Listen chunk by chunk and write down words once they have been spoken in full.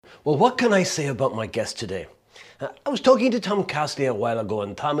Well, what can I say about my guest today? I was talking to Tom Castley a while ago,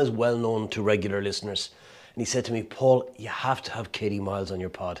 and Tom is well known to regular listeners. And he said to me, Paul, you have to have Katie Miles on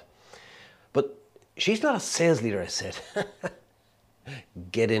your pod. But she's not a sales leader, I said.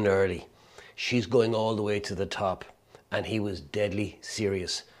 Get in early. She's going all the way to the top. And he was deadly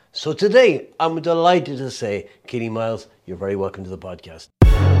serious. So today, I'm delighted to say, Katie Miles, you're very welcome to the podcast.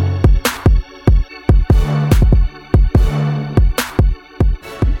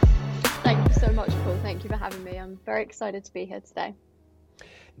 Thank you so much, Paul. Thank you for having me. I'm very excited to be here today.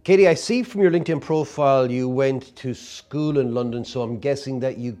 Katie, I see from your LinkedIn profile you went to school in London, so I'm guessing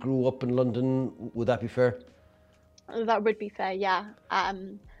that you grew up in London. Would that be fair? That would be fair, yeah.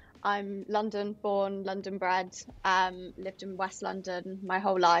 I'm London born, London bred, lived in West London my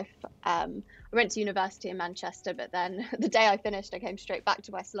whole life. I went to university in Manchester, but then the day I finished, I came straight back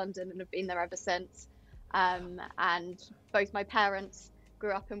to West London and have been there ever since. And both my parents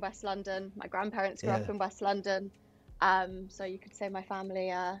grew up in West London, my grandparents grew up in West London. So you could say my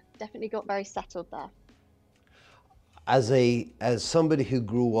family definitely got very settled there. As somebody who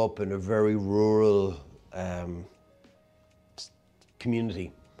grew up in a very rural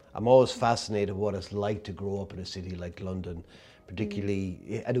community, I'm always fascinated what it's like to grow up in a city like London,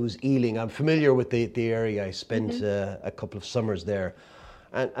 particularly, and it was Ealing. I'm familiar with the area. I spent a couple of summers there.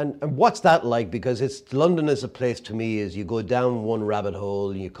 And what's that like? Because London is a place to me is you go down one rabbit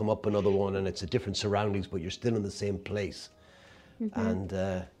hole and you come up another one, and it's a different surroundings, but you're still in the same place. And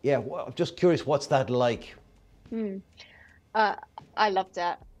I'm just curious, what's that like? I loved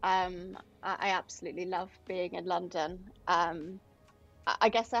it. I absolutely love being in London. I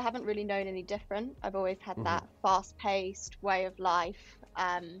guess I haven't really known any different. I've always had that fast-paced way of life.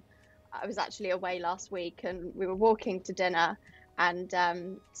 I was actually away last week and we were walking to dinner, and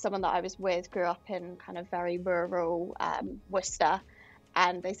someone that I was with grew up in kind of very rural Worcester,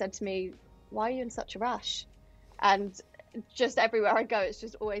 and they said to me, "Why are you in such a rush?" And just everywhere I go, it's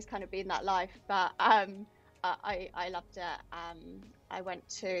just always kind of been that life. But I loved it. I went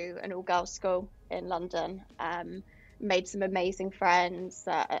to an all-girls school in London, made some amazing friends,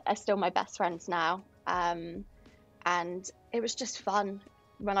 are still my best friends now. And it was just fun.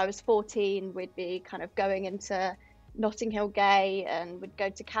 When I was 14, we'd be kind of going into Notting Hill Gate and would go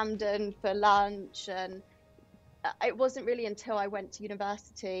to Camden for lunch. And it wasn't really until I went to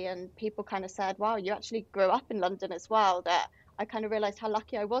university and people kind of said, wow, you actually grew up in London as well, that I kind of realized how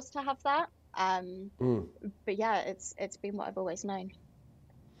lucky I was to have that. But yeah, it's been what I've always known.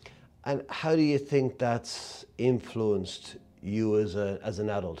 And how do you think that's influenced you as an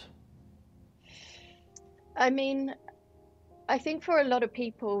adult? I mean, I think for a lot of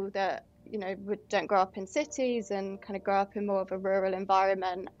people that, don't grow up in cities and kind of grow up in more of a rural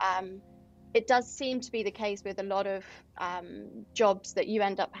environment, it does seem to be the case with a lot of jobs that you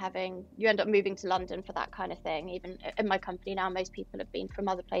end up moving to London for that kind of thing. Even in my company now, most people have been from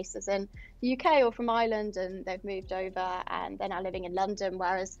other places in the UK or from Ireland, and they've moved over and they're now living in London,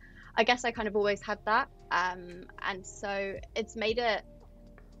 whereas I guess I kind of always had that. And so it's made it,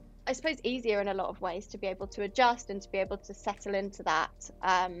 I suppose, easier in a lot of ways to be able to adjust and to be able to settle into that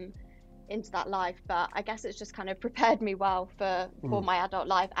life. But I guess it's just kind of prepared me well for my adult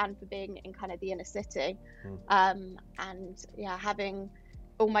life and for being in kind of the inner city. And yeah, having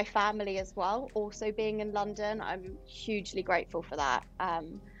all my family as well also being in London, I'm hugely grateful for that.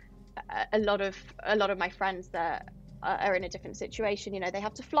 A lot of my friends that are in a different situation, they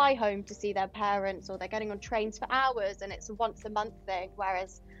have to fly home to see their parents, or they're getting on trains for hours and it's a once a month thing,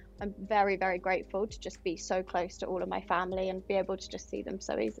 whereas I'm very, very grateful to just be so close to all of my family and be able to just see them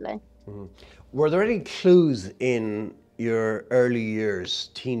so easily. Were there any clues in your early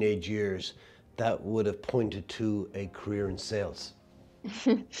years, teenage years, that would have pointed to a career in sales?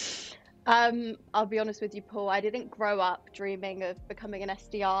 I'll be honest with you, Paul, I didn't grow up dreaming of becoming an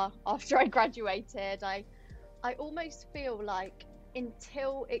SDR after I graduated. I almost feel like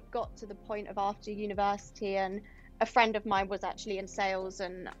until it got to the point of after university, and a friend of mine was actually in sales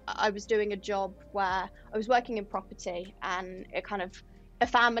and I was doing a job where I was working in property, and a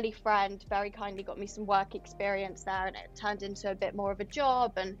family friend very kindly got me some work experience there, and it turned into a bit more of a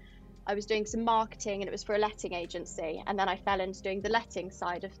job, and I was doing some marketing and it was for a letting agency, and then I fell into doing the letting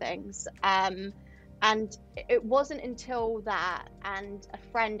side of things. And it wasn't until that, and a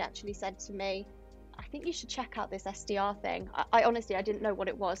friend actually said to me, I think you should check out this SDR thing. I honestly, I didn't know what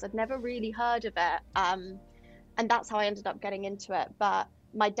it was. I'd never really heard of it. And that's how I ended up getting into it. But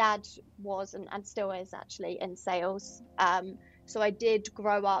my dad was and still is actually in sales. So I did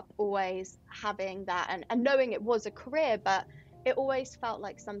grow up always having that and knowing it was a career, but it always felt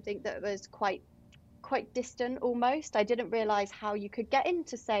like something that was quite quite distant almost. I didn't realize how you could get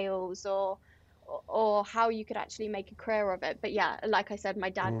into sales or how you could actually make a career of it. But yeah, like I said, my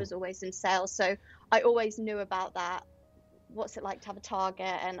dad was always in sales, so I always knew about that. What's it like to have a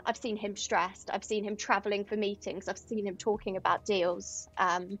target? And I've seen him stressed. I've seen him traveling for meetings. I've seen him talking about deals.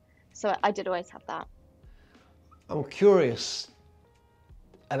 So I did always have that. I'm curious,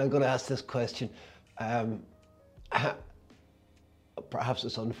 and I'm going to ask this question. Perhaps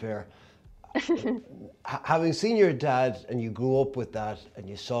it's unfair. Having seen your dad and you grew up with that and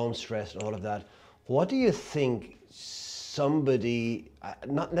you saw him stressed and all of that, what do you think somebody,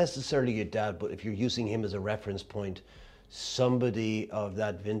 not necessarily your dad, but if you're using him as a reference point, somebody of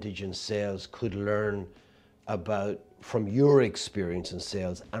that vintage in sales could learn about from your experience in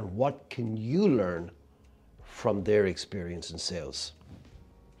sales, and what can you learn from their experience in sales?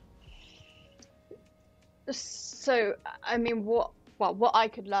 So, I mean, what I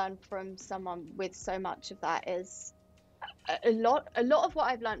could learn from someone with so much of that is a lot of what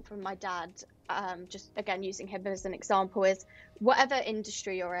I've learned from my dad, just again using him as an example, is whatever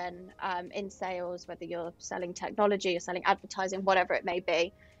industry you're in sales, whether you're selling technology, you're selling advertising, whatever it may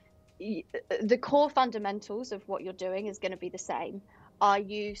be, the core fundamentals of what you're doing is going to be the same. Are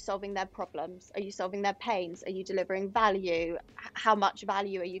you solving their problems? Are you solving their pains? Are you delivering value? How much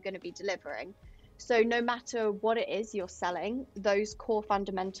value are you going to be delivering? So no matter what it is you're selling, those core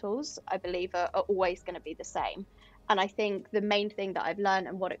fundamentals, I believe, are always going to be the same. And I think the main thing that I've learned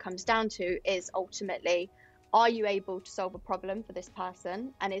and what it comes down to is ultimately, are you able to solve a problem for this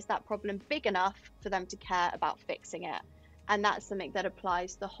person? And is that problem big enough for them to care about fixing it? And that's something that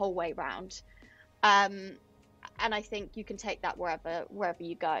applies the whole way round. And I think you can take that wherever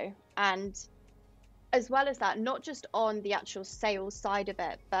you go. And as well as that, not just on the actual sales side of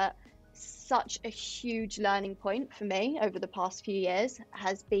it, but such a huge learning point for me over the past few years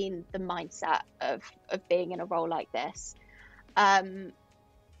has been the mindset of being in a role like this.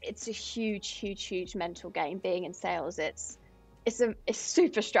 It's a huge mental game being in sales. It's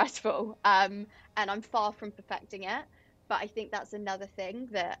super stressful, and I'm far from perfecting it. But I think that's another thing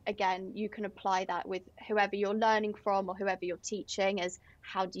that, again, you can apply that with whoever you're learning from or whoever you're teaching, is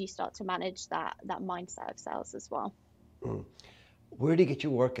how do you start to manage that mindset of sales as well. Where do you get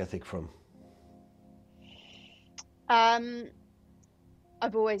your work ethic from? I've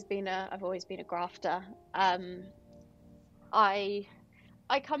always been a grafter. I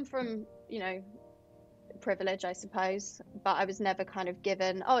come from, privilege, I suppose, but I was never kind of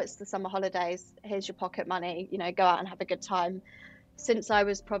given, oh, it's the summer holidays, here's your pocket money, go out and have a good time. Since I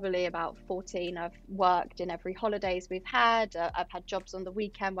was probably about 14, I've worked in every holidays we've had. I've had jobs on the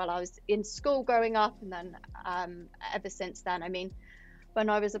weekend while I was in school growing up, and then ever since then, I mean, when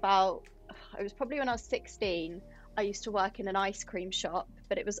I was probably when I was 16, I used to work in an ice cream shop,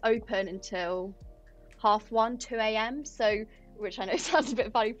 but it was open until 1:30, 2 a.m. So, which I know sounds a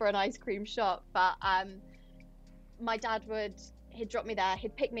bit funny for an ice cream shop, but my dad he'd drop me there,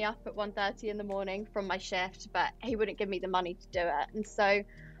 he'd pick me up at 1:30 in the morning from my shift, but he wouldn't give me the money to do it. And so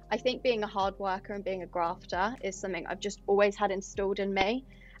I think being a hard worker and being a grafter is something I've just always had installed in me.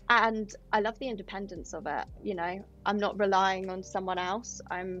 And I love the independence of it. I'm not relying on someone else.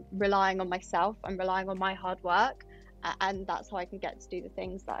 I'm relying on myself. I'm relying on my hard work. And that's how I can get to do the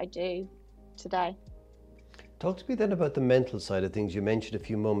things that I do today. Talk to me then about the mental side of things. You mentioned a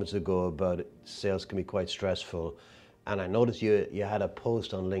few moments ago about sales can be quite stressful. And I noticed you had a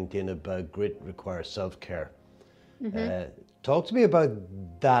post on LinkedIn about grit requires self-care. Talk to me about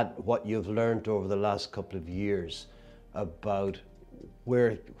that, what you've learned over the last couple of years about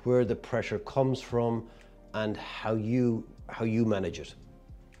where the pressure comes from and how you manage it.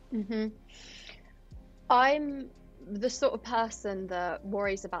 I'm the sort of person that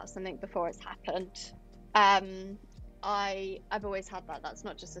worries about something before it's happened. I've always had that. That's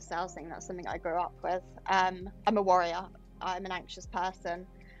not just a sales thing. That's something I grew up with. I'm a worrier. I'm an anxious person,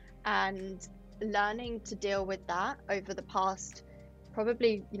 and learning to deal with that over the past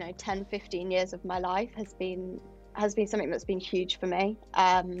probably 10, 15 years of my life has been something that's been huge for me.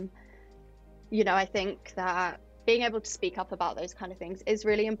 I think that being able to speak up about those kind of things is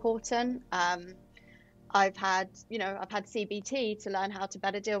really important. I've had CBT to learn how to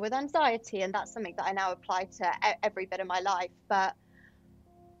better deal with anxiety, and that's something that I now apply to every bit of my life. But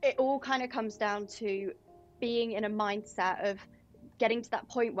it all kind of comes down to being in a mindset of getting to that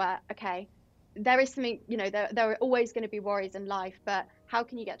point where, okay, there is something, there are always going to be worries in life, but how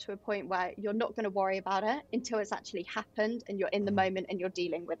can you get to a point where you're not going to worry about it until it's actually happened and you're in the moment and you're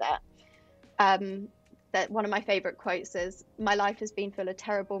dealing with it? That one of my favorite quotes is, "My life has been full of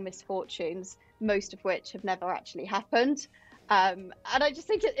terrible misfortunes, most of which have never actually happened." And I just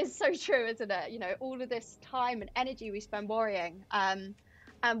think it is so true, isn't it? You know, all of this time and energy we spend worrying. And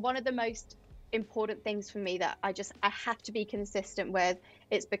one of the most important things for me that I have to be consistent with,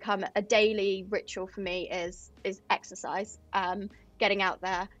 it's become a daily ritual for me, is exercise. Getting out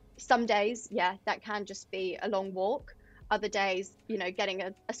there. Some days, yeah, that can just be a long walk. Other days, you know, getting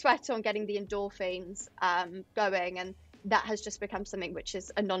a sweat on, getting the endorphins going, and that has just become something which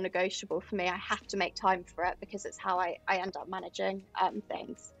is a non-negotiable for me. I have to make time for it because it's how I end up managing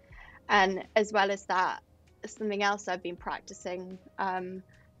things. And as well as that, something else I've been practicing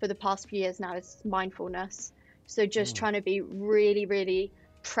for the past few years now is mindfulness. So just trying to be really, really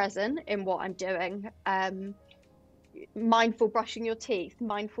present in what I'm doing. Mindful brushing your teeth,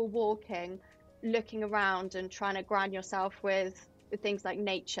 mindful walking, looking around and trying to ground yourself with things like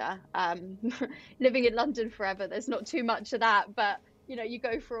nature. Living in London forever, there's not too much of that, but you know, you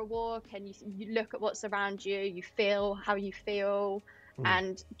go for a walk and you look at what's around you, you feel how you feel,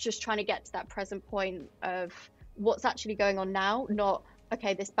 and just trying to get to that present point of what's actually going on now, not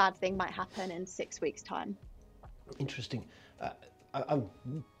okay, this bad thing might happen in 6 weeks' time. Interesting. I'm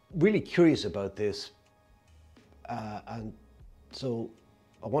really curious about this, and so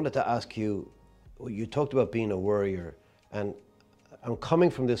I wanted to ask you, you talked about being a worrier, and I'm coming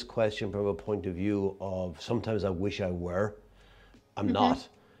from this question from a point of view of sometimes I wish I were. I'm not.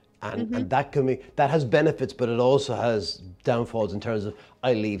 And that can be, that has benefits, but it also has downfalls in terms of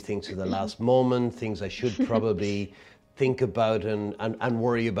I leave things to the last moment, things I should probably think about and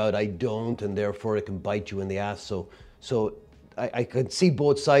worry about, I don't, and therefore it can bite you in the ass. So I can see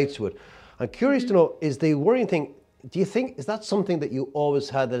both sides to it. I'm curious to know, is the worrying thing, do you think, is that something that you always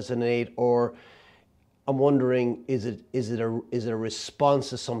had as innate, or I'm wondering, is it a response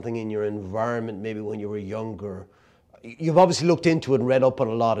to something in your environment, maybe when you were younger? You've obviously looked into it and read up on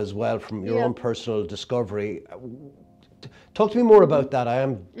a lot as well from your own personal discovery. Talk to me more about that. I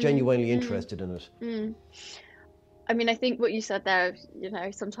am genuinely interested in it. I mean, I think what you said there, you know,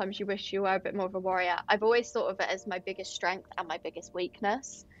 sometimes you wish you were a bit more of a warrior. I've always thought of it as my biggest strength and my biggest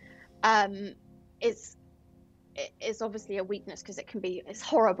weakness. It's obviously a weakness because it's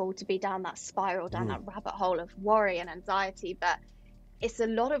horrible to be down that spiral, down that rabbit hole of worry and anxiety, but it's a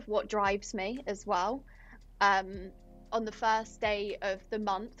lot of what drives me as well. On the first day of the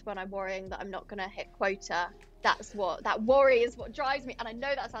month when I'm worrying that I'm not going to hit quota, that worry is what drives me. And I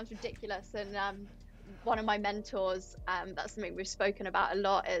know that sounds ridiculous. And one of my mentors, that's something we've spoken about a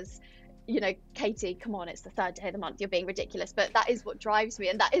lot, is, you know, Katie, come on, it's the third day of the month, you're being ridiculous. But that is what drives me,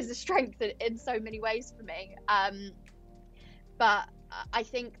 and that is a strength in so many ways for me. But I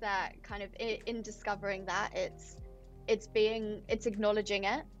think that kind of in discovering that, it's acknowledging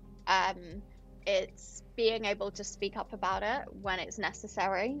it. It's being able to speak up about it when it's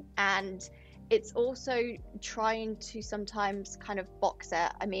necessary, and it's also trying to sometimes kind of box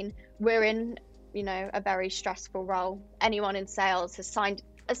it. I mean, we're in, you know, a very stressful role. Anyone in sales has signed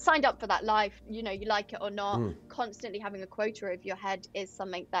up for that life, you know, you like it or not. Constantly having a quota over your head is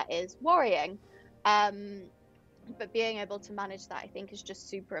something that is worrying. But being able to manage that, I think, is just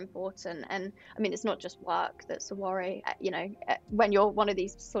super important. And I mean, it's not just work that's a worry. You know, when you're one of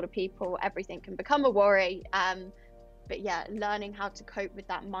these sort of people, everything can become a worry. But yeah, learning how to cope with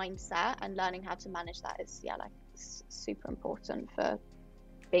that mindset and learning how to manage that is, super important for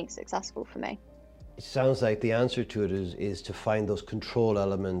being successful for me. It sounds like the answer to it is to find those control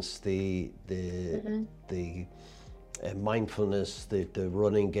elements, the mindfulness, the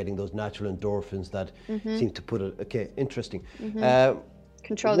running, getting those natural endorphins that seem to put it. Okay, interesting.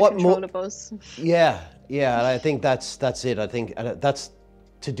 Control the controllables. Yeah, and I think that's it. I think that's,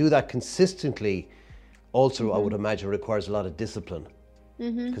 to do that consistently also, I would imagine, requires a lot of discipline.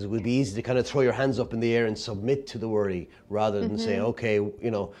 Because it would be easy to kind of throw your hands up in the air and submit to the worry rather than say, okay,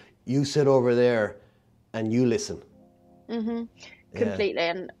 you know, you sit over there and you listen. Completely.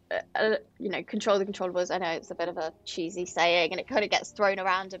 And you know, control the controllables, I know it's a bit of a cheesy saying and it kind of gets thrown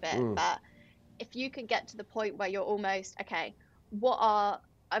around a bit, but if you can get to the point where you're almost, okay,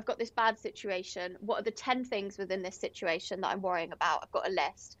 I've got this bad situation, what are the 10 things within this situation that I'm worrying about? I've got a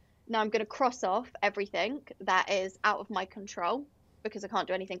list. Now I'm going to cross off everything that is out of my control because I can't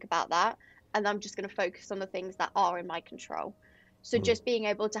do anything about that, and I'm just going to focus on the things that are in my control. So just being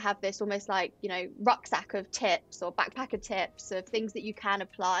able to have this almost like, you know, rucksack of tips or backpack of tips of things that you can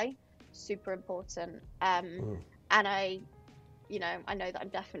apply, super important. And I know that I'm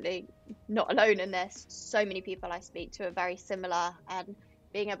definitely not alone in this. So many people I speak to are very similar, and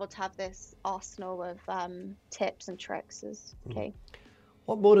being able to have this arsenal of tips and tricks is key.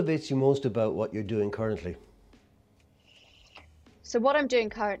 What motivates you most about what you're doing currently? So what I'm doing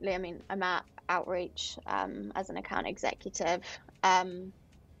currently, I mean, I'm at outreach as an account executive. I'm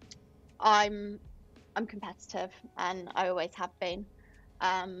competitive, and I always have been.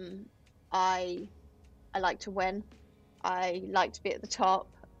 I like to win. I like to be at the top.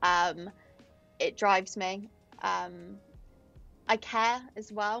 It drives me. I care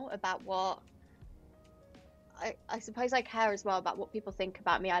as well about what I suppose I care as well about what people think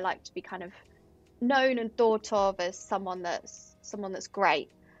about me. I like to be kind of known and thought of as someone that's great.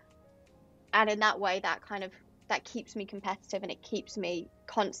 And in that way, that keeps me competitive, and it keeps me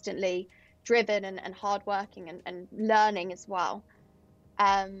constantly driven and hardworking and learning as well.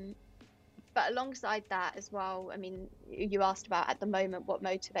 But alongside that as well, I mean, you asked about at the moment what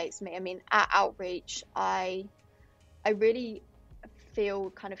motivates me. I mean, at Outreach, I really feel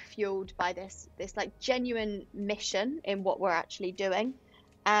kind of fueled by this like genuine mission in what we're actually doing.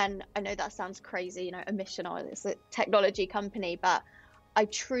 And I know that sounds crazy, you know, a mission, or it's a technology company, but I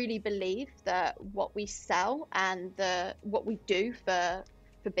truly believe that what we sell and what we do for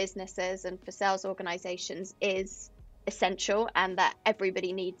businesses and for sales organizations is essential, and that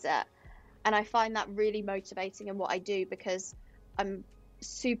everybody needs it. And I find that really motivating in what I do, because I'm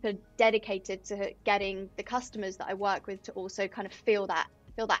super dedicated to getting the customers that I work with to also kind of feel that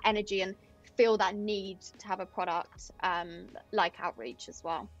energy and feel that need to have a product like Outreach as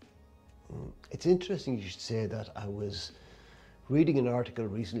well. It's interesting you should say that. I was reading an article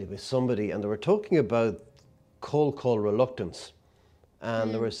recently with somebody, and they were talking about cold call reluctance,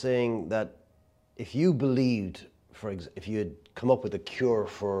 and they were saying that if you believed, if you had come up with a cure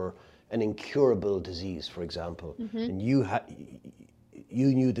for an incurable disease, for example, and you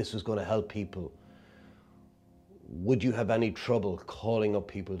knew this was going to help people, would you have any trouble calling up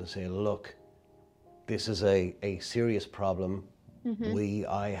people to say, look, this is a serious problem.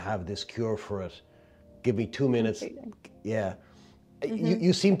 I have this cure for it. Give me 2 minutes. Completely. Yeah.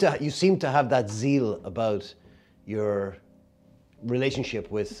 You seem to have that zeal about your relationship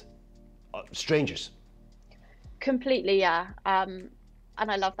with strangers. Completely, yeah. And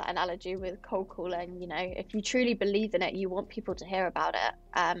I love that analogy with cold calling. You know, if you truly believe in it, you want people to hear about it.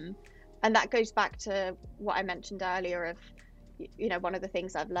 And that goes back to what I mentioned earlier of, you know, one of the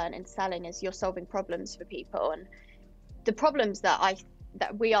things I've learned in selling is you're solving problems for people. And the problems that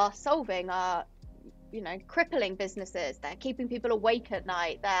we are solving are, you know, crippling businesses. They're keeping people awake at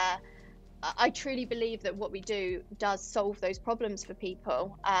night. I truly believe that what we do does solve those problems for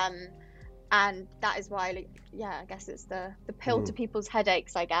people. And that is why, yeah, I guess it's the pill to people's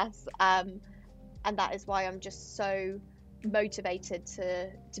headaches, I guess. And that is why I'm just so motivated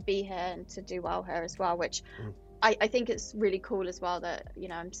to be here and to do well here as well, which I think it's really cool as well that, you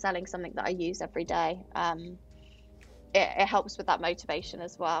know, I'm selling something that I use every day. It helps with that motivation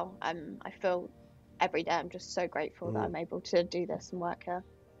as well. I feel every day I'm just so grateful that I'm able to do this and work here.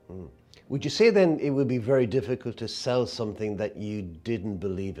 Would you say then it would be very difficult to sell something that you didn't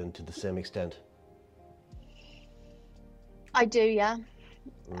believe in to the same extent? I do, yeah.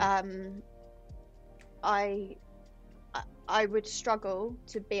 I would struggle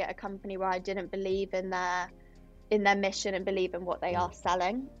to be at a company where I didn't believe in their mission and believe in what they are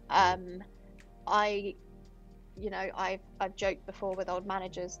selling. You know, I've joked before with old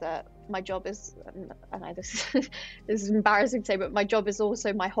managers that my job is, I know this is embarrassing to say, but my job is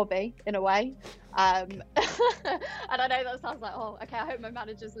also my hobby in a way. And I know that sounds like, oh, okay, I hope my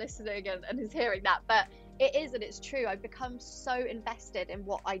manager's listening and is hearing that, but it is, and it's true. I've become so invested in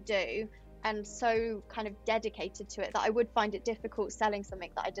what I do and so kind of dedicated to it that I would find it difficult selling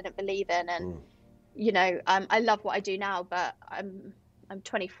something that I didn't believe in. And, you know, I love what I do now, but I'm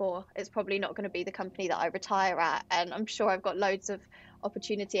 24. It's probably not going to be the company that I retire at, and I'm sure I've got loads of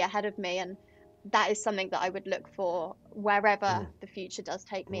opportunity ahead of me, and that is something that I would look for wherever the future does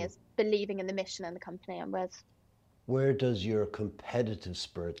take me, is believing in the mission and the company I'm with. Where does your competitive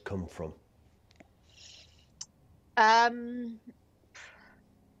spirit come from? I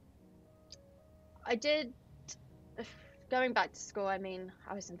did, going back to school, I mean,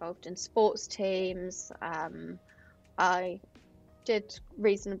 I was involved in sports teams. I did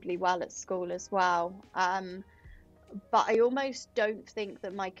reasonably well at school as well. But I almost don't think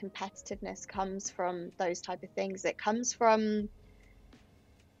that my competitiveness comes from those type of things. It comes from,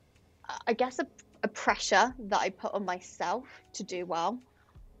 I guess, a pressure that I put on myself to do well.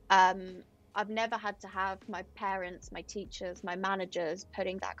 I've never had to have my parents, my teachers, my managers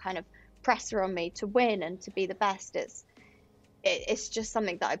putting that kind of pressure on me to win and to be the best. It's just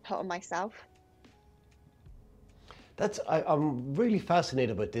something that I put on myself. I'm really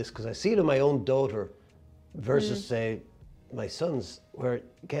fascinated about this, because I see it in my own daughter versus say my sons, where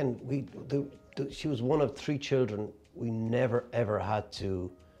again she was one of 3 children. We never ever had to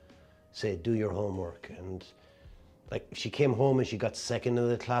say, do your homework. And like if she came home and she got second in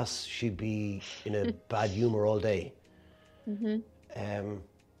the class, she'd be in a bad humor all day. And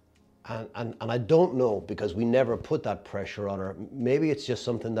I don't know, because we never put that pressure on her. Maybe it's just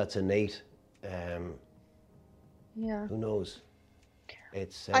something that's innate. Yeah. Who knows?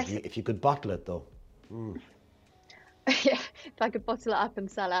 It's if you could bottle it though. Yeah, if I could bottle it up and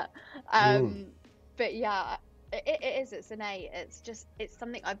sell it. But yeah, it's innate. It's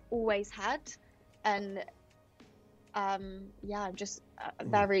something I've always had. And yeah, I'm just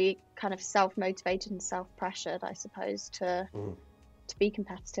very kind of self-motivated and self-pressured, I suppose, to be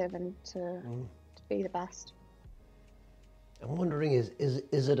competitive and to be the best. I'm wondering, is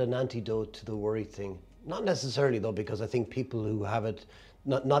it an antidote to the worry thing? Not necessarily though, because I think people who have it,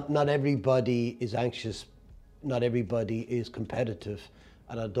 not everybody is anxious, not everybody is competitive,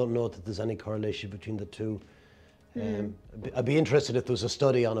 and I don't know that there's any correlation between the two. I'd be interested if there was a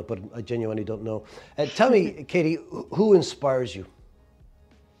study on it, but I genuinely don't know. Tell me, Katie, who inspires you?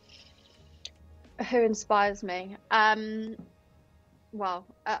 Who inspires me? Well,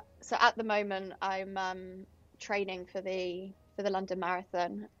 so at the moment I'm training for the London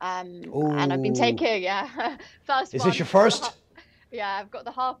Marathon, and I've been taking first. Is this your first? Yeah, I've got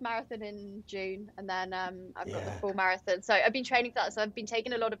the half marathon in June, and then I've got the full marathon. So I've been training for that. So I've been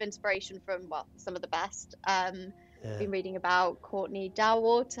taking a lot of inspiration from some of the best. Been reading about Courtney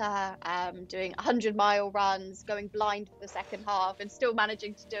Dowwater, doing 100-mile runs, going blind for the second half, and still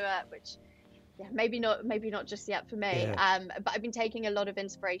managing to do it, which maybe not just yet for me. But I've been taking a lot of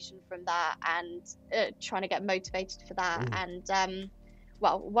inspiration from that and trying to get motivated for that. And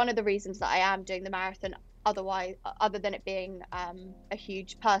well, one of the reasons that I am doing the marathon, other than it being a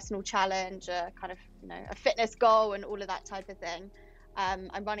huge personal challenge, a kind of a fitness goal and all of that type of thing,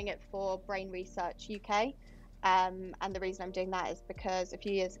 I'm running it for Brain Research UK. And the reason I'm doing that is because a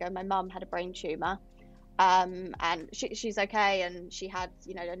few years ago my mum had a brain tumor. And she's okay, and she had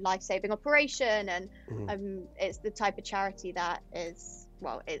a life-saving operation, and it's the type of charity that is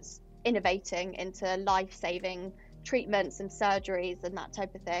it's innovating into life-saving treatments and surgeries and that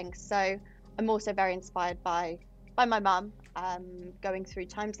type of thing. So I'm also very inspired by my mum, going through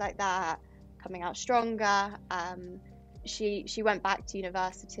times like that, coming out stronger. She went back to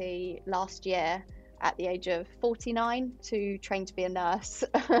university last year at the age of 49 to train to be a nurse,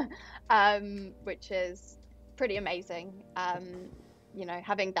 which is pretty amazing.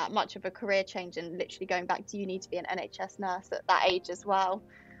 Having that much of a career change and literally going back to uni to be an NHS nurse at that age as well.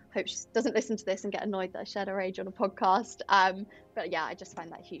 Hope she doesn't listen to this and get annoyed that I shared her age on a podcast. But yeah, I just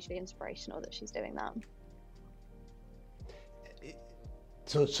find that hugely inspirational that she's doing that.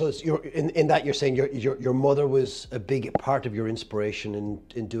 So you're in that you're saying your mother was a big part of your inspiration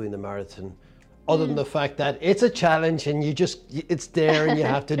in doing the marathon. Other than the fact that it's a challenge and it's there and you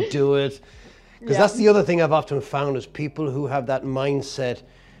have to do it. Because that's the other thing I've often found is people who have that mindset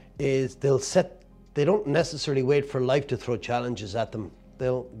is they don't necessarily wait for life to throw challenges at them.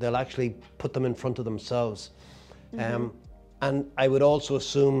 They'll actually put them in front of themselves. And I would also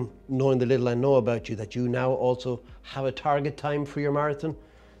assume, knowing the little I know about you, that you now also have a target time for your marathon.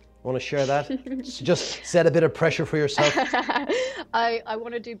 Want to share that? So just set a bit of pressure for yourself. I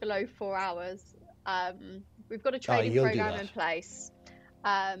want to do below 4 hours. We've got a training program in place.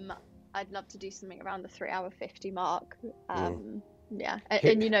 I'd love to do something around the 3-hour 50 mark. Yeah,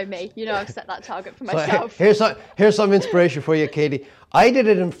 and you know me, I've set that target for myself. So here's some inspiration for you, Katie. I did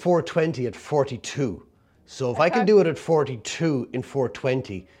it in 4:20 at 42. So if I can do it at 42 in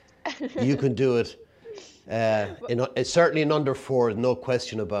 4:20, you can do it. Certainly in under 4, no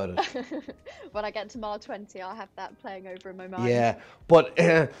question about it. When I get to mile 20, I'll have that playing over in my mind. Yeah, but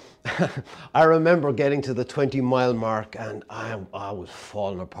I remember getting to the 20-mile mark and I was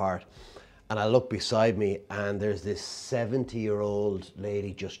falling apart. And I look beside me and there's this 70-year-old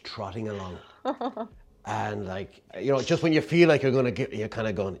lady just trotting along. And just when you feel like you're kind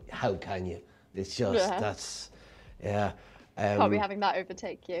of going, how can you? It's just, Can't be having that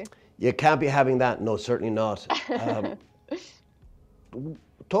overtake you. You can't be having that. No, certainly not.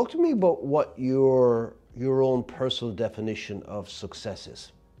 Talk to me about what your own personal definition of success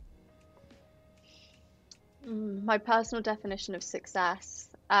is. My personal definition of success.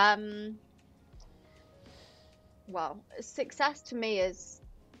 Well, success to me is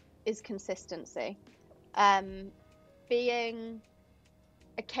consistency. Being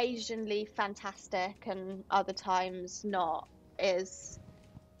occasionally fantastic and other times not is.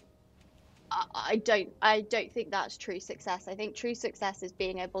 I don't think that's true success. I think true success is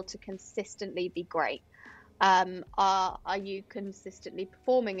being able to consistently be great. Are you consistently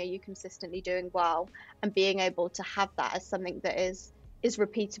performing? Are you consistently doing well? And being able to have that as something that is is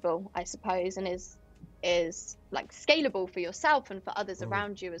repeatable, I suppose, and is like scalable for yourself and for others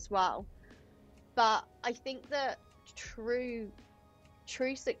around you as well. But I think that true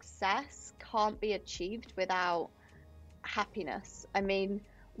success can't be achieved without happiness. I mean,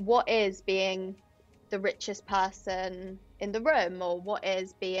 what is being the richest person in the room, or what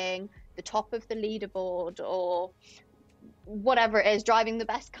is being the top of the leaderboard, or whatever it is, driving the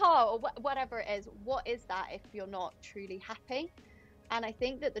best car, or whatever it is? What is that if you're not truly happy? And I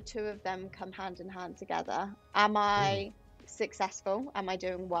think that the two of them come hand in hand together. Am I successful? Am I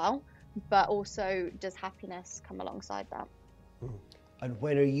doing well? But also, does happiness come alongside that? And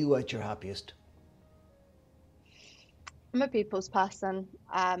when are you at your happiest? I'm a people's person.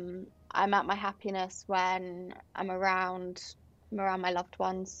 I'm at my happiness when I'm around my loved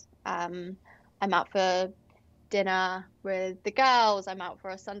ones. I'm out for dinner with the girls. I'm out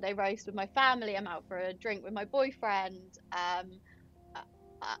for a Sunday roast with my family. I'm out for a drink with my boyfriend.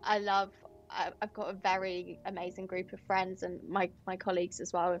 I've got a very amazing group of friends, and my colleagues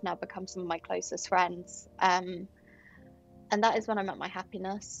as well have now become some of my closest friends. And that is when I'm at my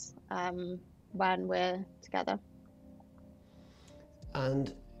happiness, when we're together.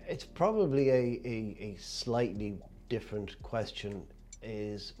 And it's probably a slightly different question,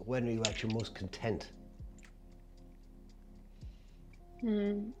 is when are you at your most content?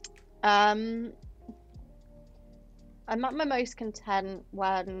 I'm at my most content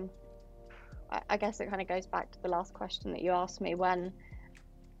when, I guess it kind of goes back to the last question that you asked me, when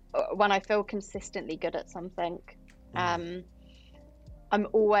I feel consistently good at something. I'm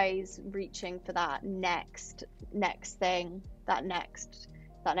always reaching for that next thing, that next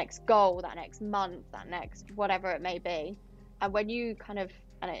goal, that next month, that next whatever it may be. And when you kind of,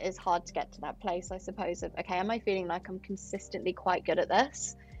 and it is hard to get to that place, I suppose, of, okay, am I feeling like I'm consistently quite good at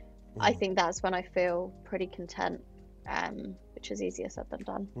this? I think that's when I feel pretty content, which is easier said than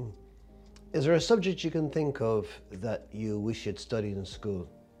done. Is there a subject you can think of that you wish you'd studied in school?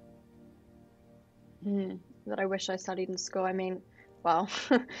 That I wish I studied in school? I mean, well,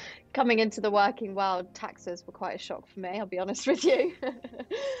 coming into the working world, taxes were quite a shock for me, I'll be honest with you.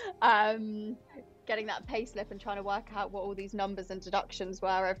 Getting that pay slip and trying to work out what all these numbers and deductions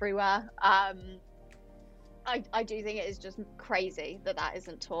were everywhere. I do think it is just crazy that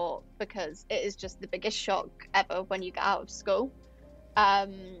isn't taught, because it is just the biggest shock ever when you get out of school. I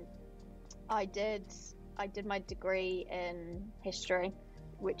did my degree in history,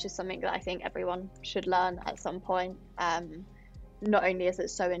 which is something that I think everyone should learn at some point. Not only is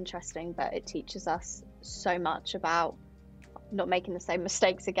it so interesting, but it teaches us so much about not making the same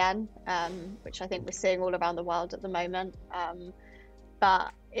mistakes again, which I think we're seeing all around the world at the moment.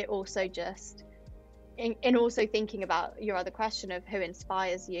 But it also just, in also thinking about your other question of who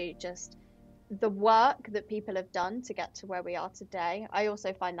inspires you, just the work that people have done to get to where we are today, I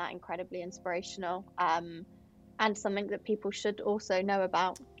also find that incredibly inspirational, and something that people should also know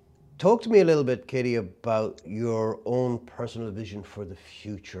about. Talk to me a little bit, Katie, about your own personal vision for the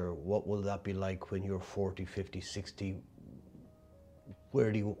future. What will that be like when you're 40, 50, 60?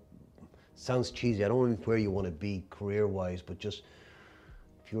 Where do you, sounds cheesy, I don't know where you want to be career-wise, but just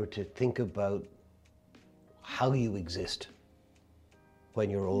if you were to think about how you exist when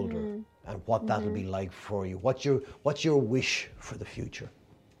you're older, and what that'll be like for you. What's your wish for the future?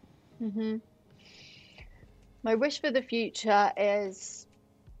 My wish for the future is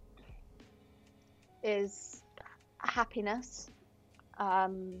happiness,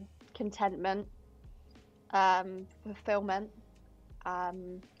 contentment, fulfillment.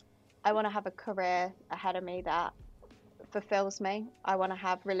 I want to have a career ahead of me that fulfills me. I want to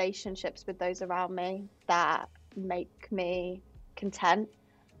have relationships with those around me that make me content.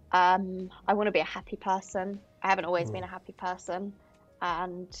 I want to be a happy person. I haven't always been a happy person,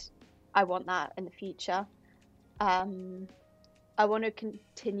 and I want that in the future. I want to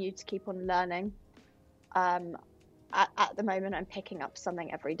continue to keep on learning. At the moment, I'm picking up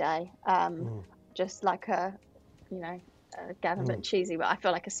something every day, just like again, a bit cheesy, but I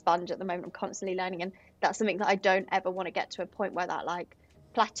feel like a sponge at the moment. I'm constantly learning, and that's something that I don't ever want to get to a point where that like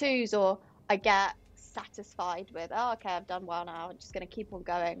plateaus, or I get satisfied with, oh, okay, I've done well now, I'm just going to keep on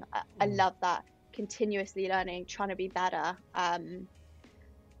going. I love that, continuously learning, trying to be better, and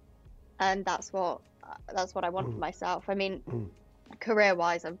that's what I want for myself. I mean,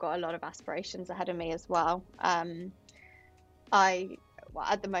 career-wise, I've got a lot of aspirations ahead of me as well.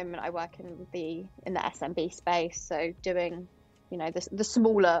 At the moment, I work in the SMB space, so doing, the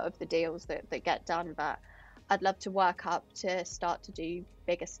smaller of the deals that get done. But I'd love to work up to start to do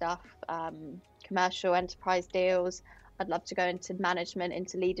bigger stuff, commercial enterprise deals. I'd love to go into management,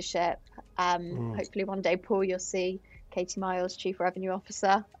 into leadership. Hopefully one day, Paul, you'll see Katie Miles, Chief Revenue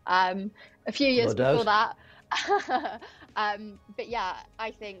Officer, a few years No doubt. before that. But yeah,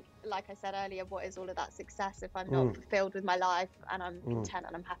 I think, like I said earlier, what is all of that success if I'm not fulfilled with my life and I'm content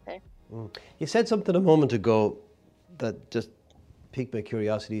and I'm happy? You said something a moment ago that just piqued my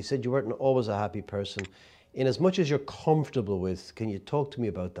curiosity. You said you weren't always a happy person. In as much as you're comfortable with, can you talk to me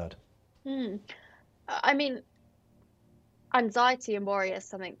about that? I mean, anxiety and worry is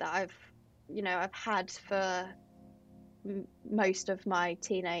something that I've had for most of my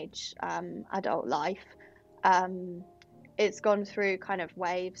teenage adult life. It's gone through kind of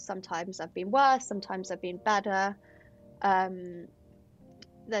waves. Sometimes I've been worse, sometimes I've been better.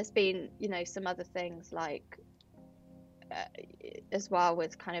 There's been, some other things like as well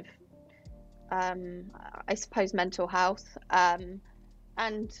with kind of, I suppose, mental health. And,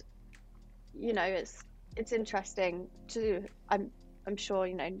 it's interesting to, I'm sure,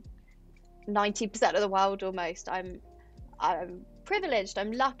 90% of the world almost, I'm privileged,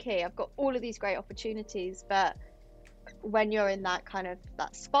 I'm lucky, I've got all of these great opportunities, but when you're in that kind of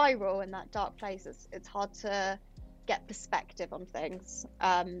that spiral and that dark place, it's hard to get perspective on things.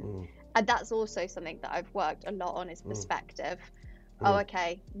 And that's also something that I've worked a lot on, is perspective. Oh,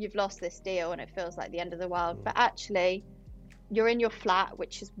 okay, you've lost this deal and it feels like the end of the world, but actually you're in your flat,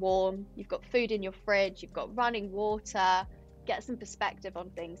 which is warm, you've got food in your fridge, you've got running water. Get some perspective on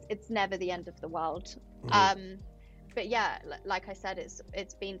things. It's never the end of the world. But yeah, like I said,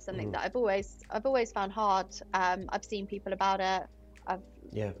 it's been something that I've always found hard. I've seen people about it.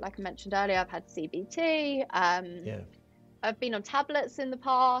 Like I mentioned earlier, I've had CBT. I've been on tablets in the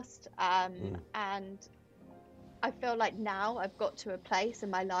past, and I feel like now I've got to a place in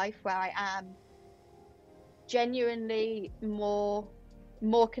my life where I am genuinely more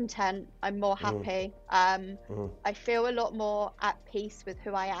content. I'm more happy. I feel a lot more at peace with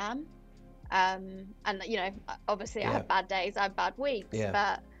who I am. And obviously I have bad days, I have bad weeks,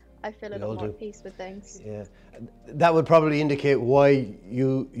 but I feel a lot more at peace with things. Yeah, that would probably indicate why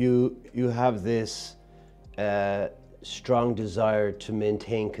you have this strong desire to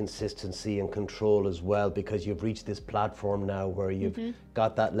maintain consistency and control as well, because you've reached this platform now where you've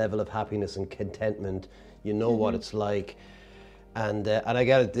got that level of happiness and contentment. You know what it's like. And I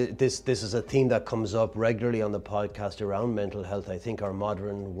get it, this is a theme that comes up regularly on the podcast around mental health. I think our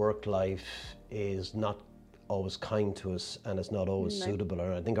modern work life is not always kind to us, and it's not always suitable.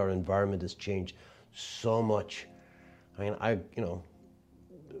 And I think our environment has changed so much. I mean,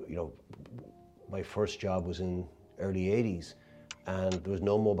 my first job was in early 80s, and there was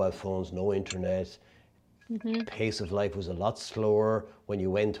no mobile phones, no internet. Pace of life was a lot slower. When you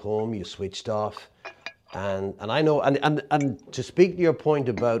went home, you switched off. And I know, and to speak to your point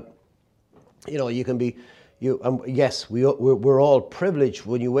about, you can be, yes, we're all privileged.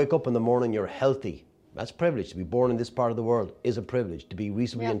 When you wake up in the morning, you're healthy. That's privilege. To be born in this part of the world is a privilege. To be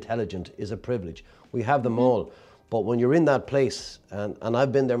reasonably intelligent is a privilege. We have them all. But when you're in that place, and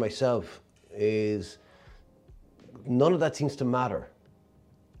I've been there myself, is none of that seems to matter.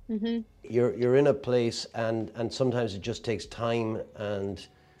 You're in a place, and sometimes it just takes time and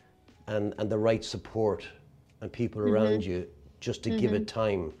the right support and people around you just to give it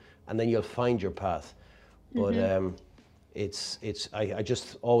time, and then you'll find your path. But I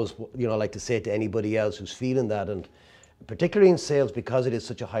just always like to say to anybody else who's feeling that, and particularly in sales, because it is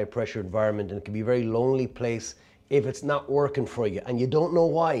such a high pressure environment, and it can be a very lonely place if it's not working for you and you don't know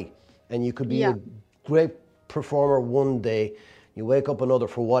why, and you could be a great performer one day, you wake up another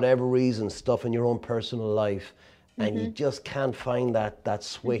for whatever reason, stuff in your own personal life, and you just can't find that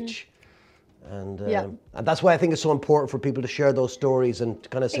switch. And that's why I think it's so important for people to share those stories and to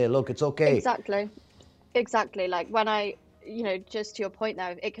kind of say, look, it's okay. Exactly. Like when I, just to your point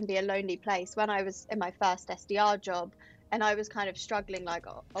there, it can be a lonely place. When I was in my first SDR job and I was kind of struggling, like,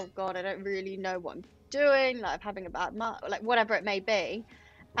 oh God, I don't really know what I'm doing. Like I'm having a bad month, like whatever it may be.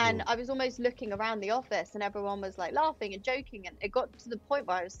 And I was almost looking around the office and everyone was like laughing and joking. And it got to the point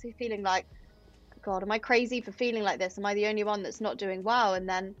where I was feeling like, God, am I crazy for feeling like this? Am I the only one that's not doing well? And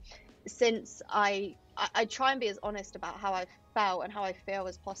then since I try and be as honest about how I felt and how I feel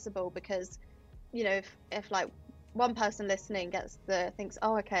as possible, because if like one person listening thinks,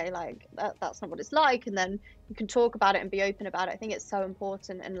 oh, okay, like that's not what it's like, and then you can talk about it and be open about it. I think it's so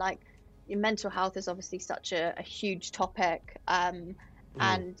important. And like your mental health is obviously such a huge topic,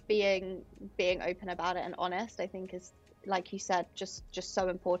 and being open about it and honest, I think, is, like you said, just so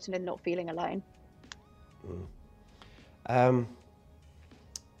important in not feeling alone.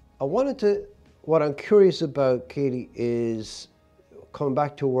 What I'm curious about, Katie, is coming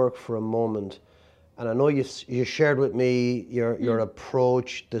back to work for a moment. And I know you shared with me your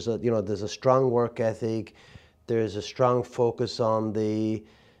approach. There's a strong work ethic. there's a strong focus on the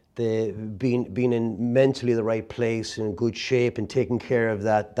being in mentally the right place, in good shape, and taking care of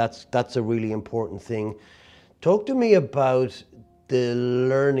that. That's a really important thing. Talk to me about the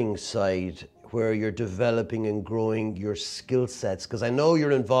learning side, where you're developing and growing your skill sets, because I know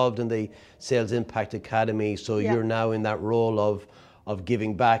you're involved in the Sales Impact Academy, so you're now in that role of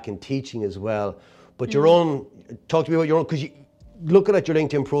giving back and teaching as well. But your own, talk to me about your own, because you looking at your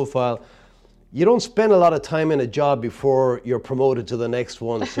LinkedIn profile, you don't spend a lot of time in a job before you're promoted to the next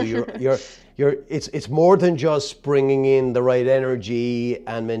one. So it's more than just bringing in the right energy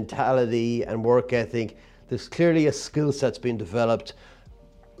and mentality and work ethic. There's clearly a skill set's been developed.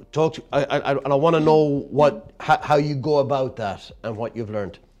 I want to know how you go about that and what you've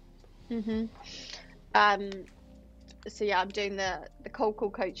learned. So yeah, I'm doing the cold call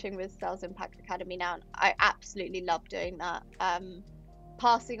coaching with Sales Impact Academy now, and I absolutely love doing that.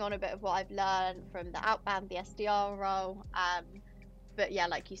 Passing on a bit of what I've learned from the outbound, the SDR role. But yeah,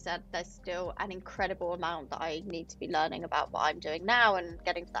 like you said, there's still an incredible amount that I need to be learning about what I'm doing now and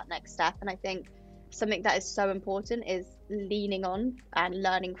getting to that next step. And I think something that is so important is leaning on and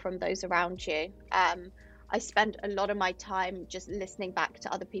learning from those around you. I spend a lot of my time just listening back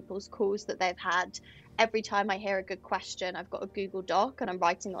to other people's calls that they've had. Every time I hear a good question, I've got a Google Doc and I'm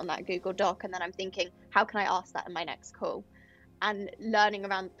writing on that Google Doc, and then I'm thinking, how can I ask that in my next call? And learning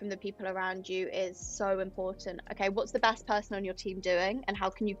from the people around you is so important. Okay, what's the best person on your team doing, and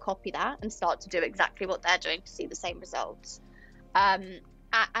how can you copy that and start to do exactly what they're doing to see the same results? And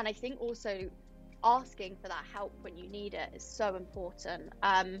I think also asking for that help when you need it is so important.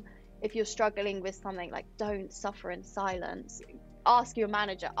 If you're struggling with something, like, don't suffer in silence. Ask your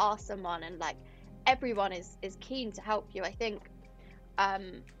manager, ask someone, and like everyone is keen to help you. I think, I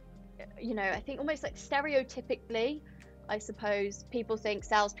think almost like stereotypically, I suppose people think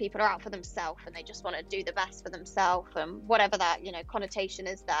salespeople are out for themselves and they just want to do the best for themselves, and whatever that, connotation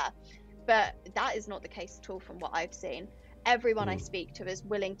is there. But that is not the case at all from what I've seen. Everyone I speak to is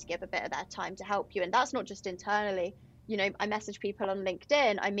willing to give a bit of their time to help you. And that's not just internally. I message people on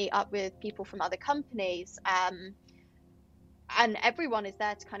LinkedIn, I meet up with people from other companies, and everyone is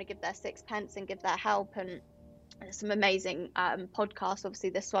there to kind of give their 6 pence and give their help. And there's some amazing podcasts, obviously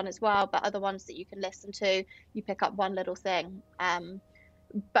this one as well, but other ones that you can listen to. You pick up one little thing.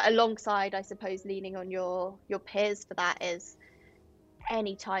 But alongside, I suppose, leaning on your peers for that is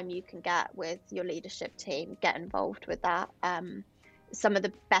any time you can get with your leadership team, get involved with that. Some of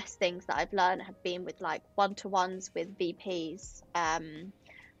the best things that I've learned have been with like one-to-ones with VPs.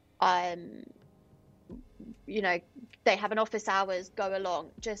 They have an office hours, go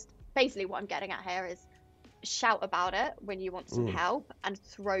along. Just basically what I'm getting at here is shout about it when you want some help and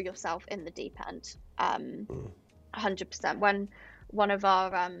throw yourself in the deep end. 100%. When one of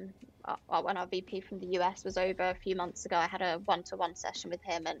our VP from the US was over a few months ago, I had a one-to-one session with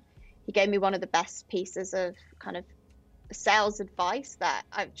him, and he gave me one of the best pieces of kind of sales advice that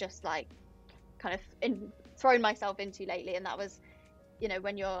I've just thrown myself into lately. And that was,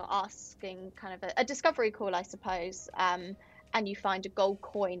 when you're asking kind of a discovery call, I suppose, and you find a gold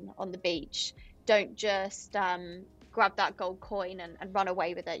coin on the beach, don't just grab that gold coin and run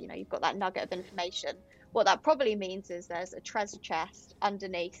away with it. You've got that nugget of information. What that probably means is there's a treasure chest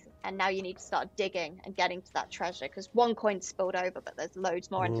underneath, and now you need to start digging and getting to that treasure, because one coin's spilled over, but there's loads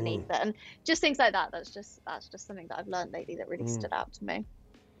more underneath it. And just things like that. That's just something that I've learned lately that really stood out to me.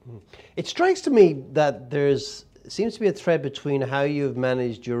 It strikes to me that seems to be a thread between how you've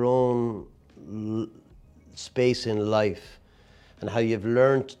managed your own space in life and how you've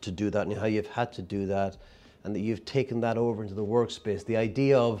learned to do that and how you've had to do that, and that you've taken that over into the workspace. The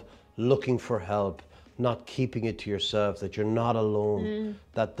idea of looking for help, not keeping it to yourself, that you're not alone,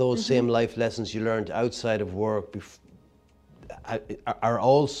 that those same life lessons you learned outside of work are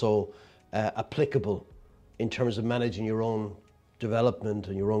also applicable in terms of managing your own development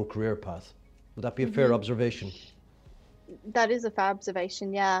and your own career path. Would that be a fair observation? That is a fair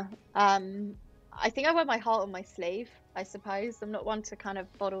observation, yeah. I think I wear my heart on my sleeve, I suppose. I'm not one to kind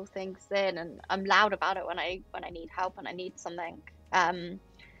of bottle things in, and I'm loud about it when I need help and I need something.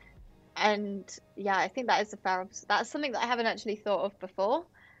 And yeah, I think that's something that I haven't actually thought of before.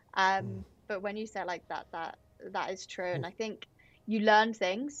 But when you say it like that is true. And I think you learn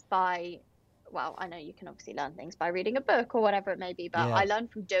things I know you can obviously learn things by reading a book or whatever it may be, but I learn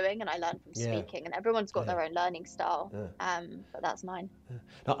from doing and I learn from speaking, and everyone's got their own learning style. But that's mine.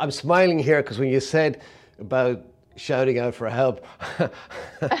 Now, I'm smiling here because when you said about shouting out for help, I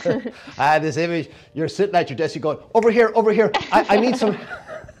had this image, you're sitting at your desk, you're going, over here, I need some...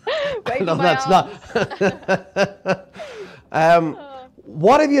 No, that's not.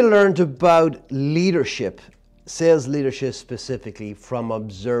 What have you learned about leadership sales leadership specifically from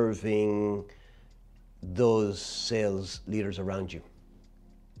observing those sales leaders around you?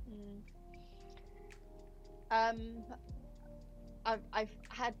 I've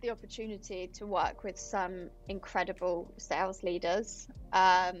had the opportunity to work with some incredible sales leaders.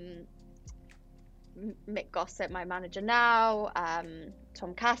 Mick Gossett, my manager now,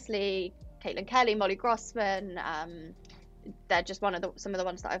 Tom Castley, Caitlin Kelly, Molly Grossman. They're just some of the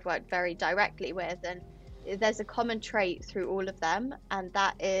ones that I've worked very directly with, and there's a common trait through all of them, and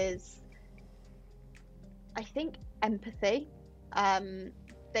that is, I think, empathy.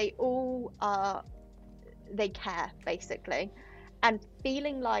 They care, basically, and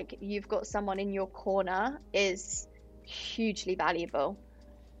feeling like you've got someone in your corner is hugely valuable.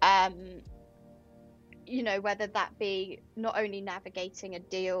 You know, whether that be not only navigating a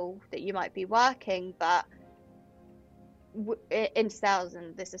deal that you might be working, but in sales,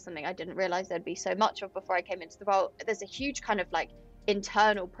 and this is something I didn't realize there'd be so much of before I came into the role, there's a huge kind of like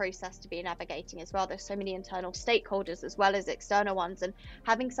internal process to be navigating as well. There's so many internal stakeholders as well as external ones, and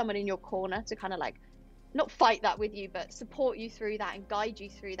having someone in your corner to kind of like not fight that with you, but support you through that and guide you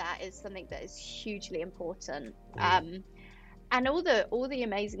through that is something that is hugely important. And all the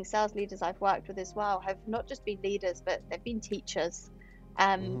amazing sales leaders I've worked with as well have not just been leaders, but they've been teachers.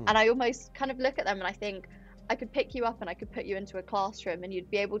 And I almost kind of look at them and I think, I could pick you up and I could put you into a classroom and you'd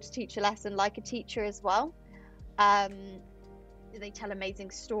be able to teach a lesson like a teacher as well. They tell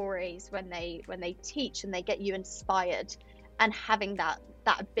amazing stories when they teach, and they get you inspired. And having that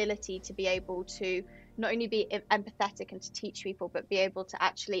ability to be able to not only be empathetic and to teach people, but be able to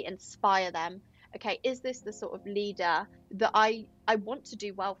actually inspire them. Okay, is this the sort of leader that I want to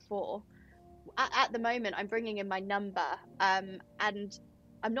do well for? At the moment, I'm bringing in my number, and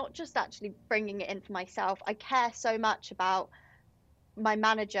I'm not just actually bringing it in for myself. I care so much about my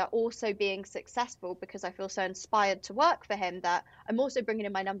manager also being successful because I feel so inspired to work for him, that I'm also bringing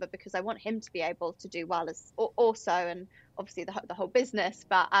in my number because I want him to be able to do well as also, and obviously the whole business.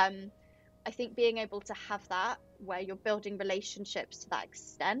 But I think being able to have that where you're building relationships to that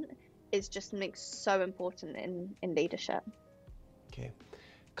extent is just something so important in leadership. Okay,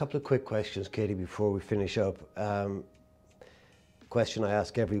 a couple of quick questions, Katie, before we finish up. Question I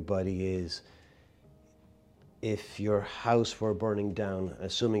ask everybody is, if your house were burning down,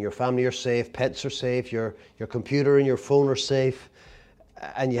 assuming your family are safe, pets are safe, your computer and your phone are safe,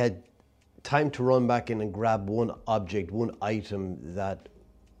 and you had time to run back in and grab one object, one item that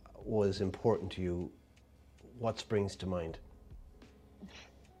was important to you, what springs to mind?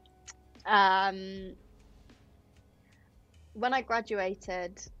 When I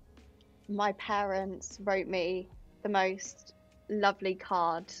graduated, my parents wrote me the most lovely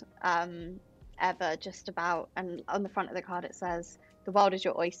card ever, just about, and on the front of the card it says, "The world is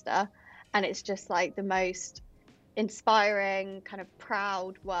your oyster," and it's just like the most inspiring, kind of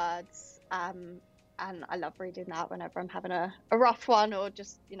proud words, and I love reading that whenever I'm having a rough one, or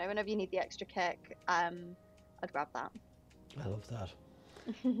just, you know, whenever you need the extra kick. I'd grab that. I love that.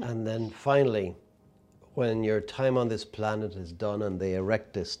 And then finally, when your time on this planet is done and they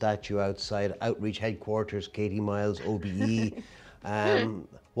erect a statue outside Outreach Headquarters, Katie Miles, OBE,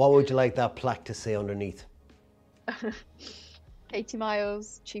 what would you like that plaque to say underneath? Katie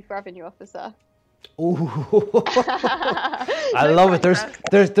Miles, Chief Revenue Officer. Ooh, I love it.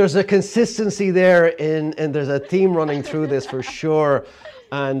 There's a consistency there, and there's a theme running through this for sure.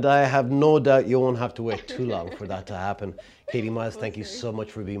 And I have no doubt you won't have to wait too long for that to happen. Katie Miles, thank you so much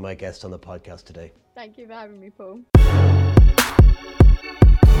for being my guest on the podcast today. Thank you for having me, Paul.